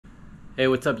Hey,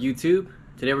 what's up YouTube?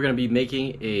 Today we're going to be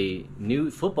making a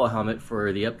new football helmet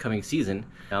for the upcoming season.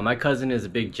 Now my cousin is a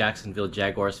big Jacksonville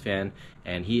Jaguars fan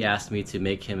and he asked me to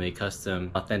make him a custom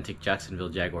authentic Jacksonville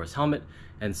Jaguars helmet,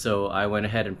 and so I went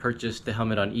ahead and purchased the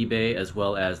helmet on eBay as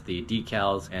well as the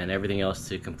decals and everything else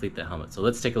to complete the helmet. So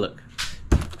let's take a look.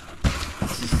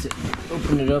 Let's just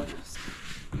open it up.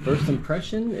 First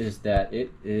impression is that it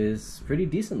is pretty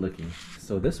decent looking.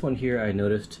 So this one here I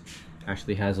noticed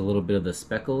actually has a little bit of the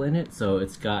speckle in it, so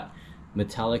it's got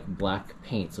metallic black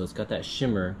paint, so it's got that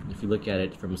shimmer if you look at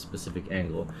it from a specific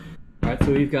angle. Alright,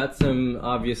 so we've got some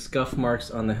obvious scuff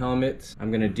marks on the helmet.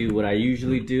 I'm gonna do what I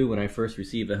usually do when I first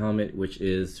receive a helmet, which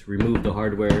is remove the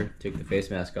hardware, take the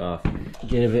face mask off,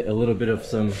 give it a little bit of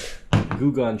some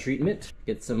Goo Gone treatment,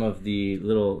 get some of the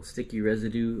little sticky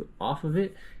residue off of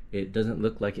it. It doesn't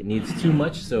look like it needs too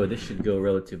much, so this should go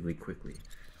relatively quickly.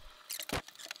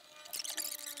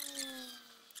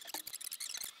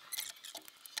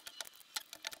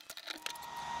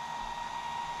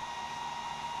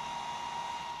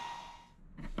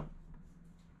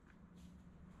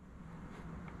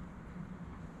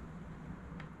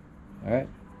 Alright,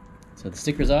 so the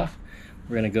sticker's off.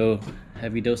 We're gonna go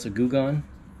heavy dose of Goo Gone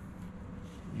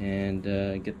and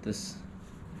get this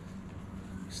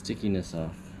stickiness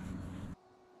off.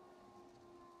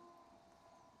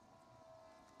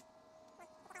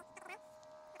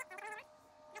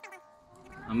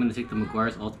 I'm gonna take the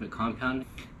Meguiar's Ultimate Compound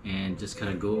and just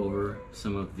kind of go over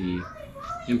some of the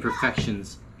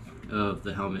imperfections of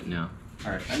the helmet now.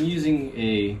 Alright, I'm using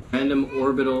a random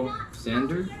orbital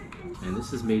sander, and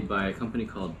this is made by a company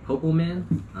called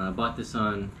Man. I bought this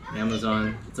on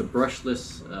Amazon. It's a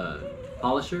brushless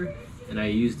polisher, and I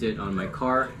used it on my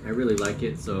car. I really like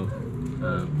it, so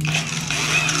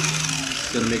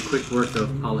it's gonna make quick work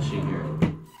of polishing here.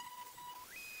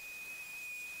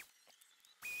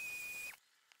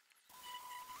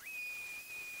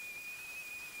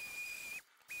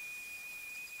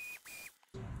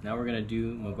 Now we're gonna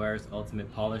do Meguiar's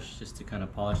Ultimate Polish just to kind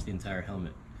of polish the entire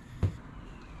helmet.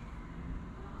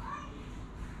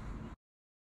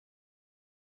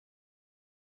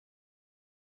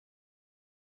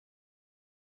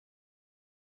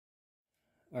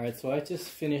 Alright, so I just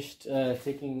finished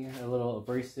taking a little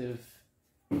abrasive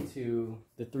to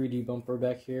the 3D bumper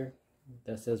back here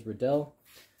that says Riddell.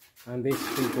 I'm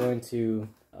basically going to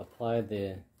apply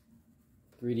the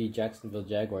 3D Jacksonville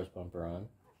Jaguars bumper on.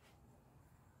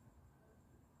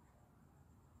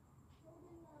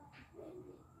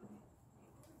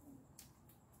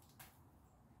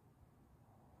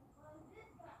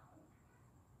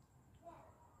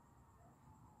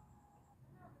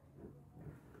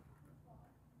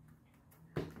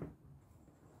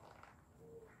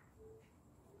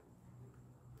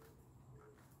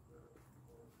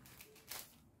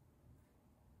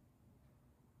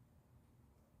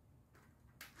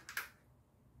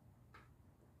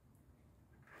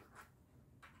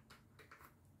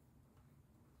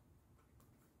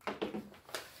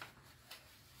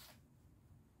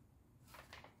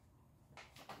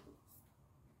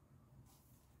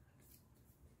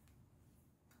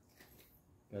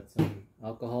 Got some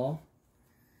alcohol.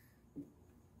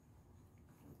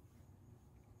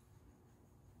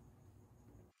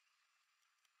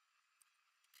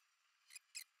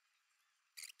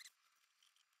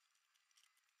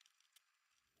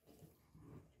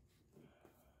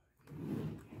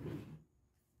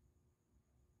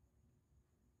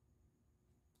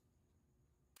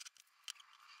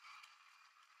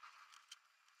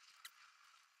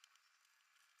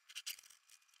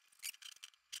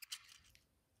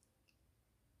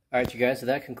 Alright you guys, so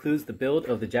that concludes the build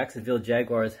of the Jacksonville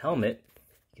Jaguars helmet.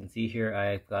 You can see here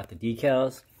I've got the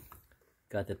decals,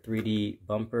 got the 3D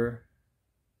bumper,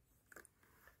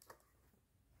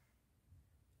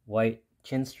 white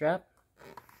chin strap,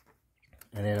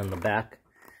 and then on the back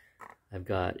I've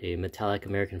got a metallic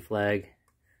American flag,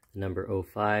 the number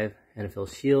 05,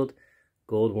 NFL shield,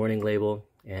 gold warning label,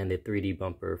 and a 3D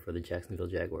bumper for the Jacksonville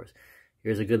Jaguars.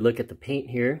 Here's a good look at the paint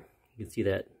here. You can see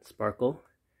that sparkle.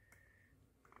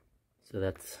 So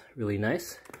that's really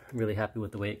nice. I'm really happy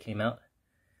with the way it came out.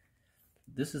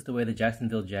 This is the way the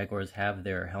Jacksonville Jaguars have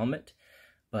their helmet,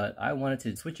 but I wanted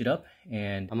to switch it up,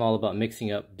 and I'm all about mixing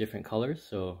up different colors.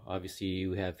 So obviously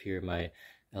you have here my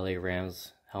LA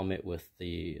Rams helmet with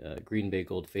the Green Bay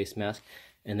Gold face mask,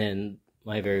 and then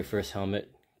my very first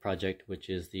helmet project, which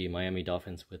is the Miami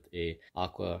Dolphins with a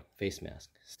aqua face mask.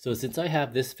 So since I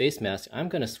have this face mask, I'm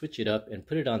going to switch it up and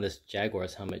put it on this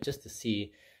Jaguars helmet just to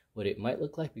see what it might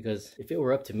look like, because if it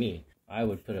were up to me, I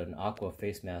would put an aqua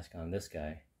face mask on this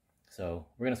guy. So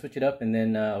we're going to switch it up, and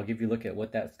then I'll give you a look at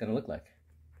what that's going to look like.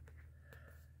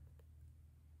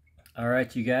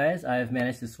 Alright you guys, I've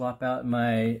managed to swap out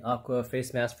my aqua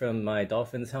face mask from my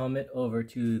Dolphins helmet over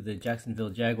to the Jacksonville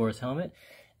Jaguars helmet,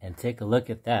 and take a look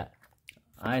at that.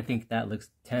 I think that looks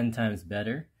 10 times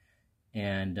better,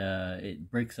 and it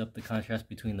breaks up the contrast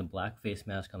between the black face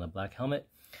mask on the black helmet.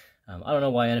 I don't know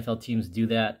why NFL teams do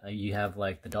that. You have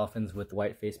like the Dolphins with the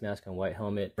white face mask on white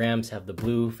helmet. Rams have the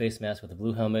blue face mask with the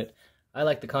blue helmet. I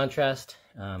like the contrast.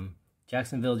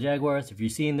 Jacksonville Jaguars, if you're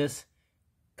seeing this,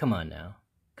 come on now.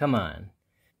 Come on.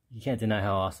 You can't deny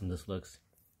how awesome this looks.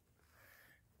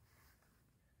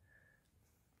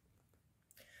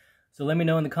 So let me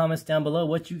know in the comments down below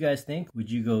what you guys think. Would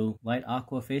you go light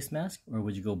aqua face mask or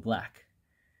would you go black?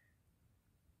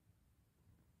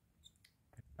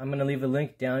 I'm going to leave a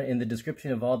link down in the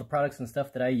description of all the products and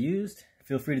stuff that I used.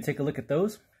 Feel free to take a look at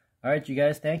those. Alright you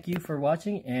guys, thank you for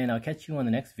watching, and I'll catch you on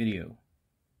the next video.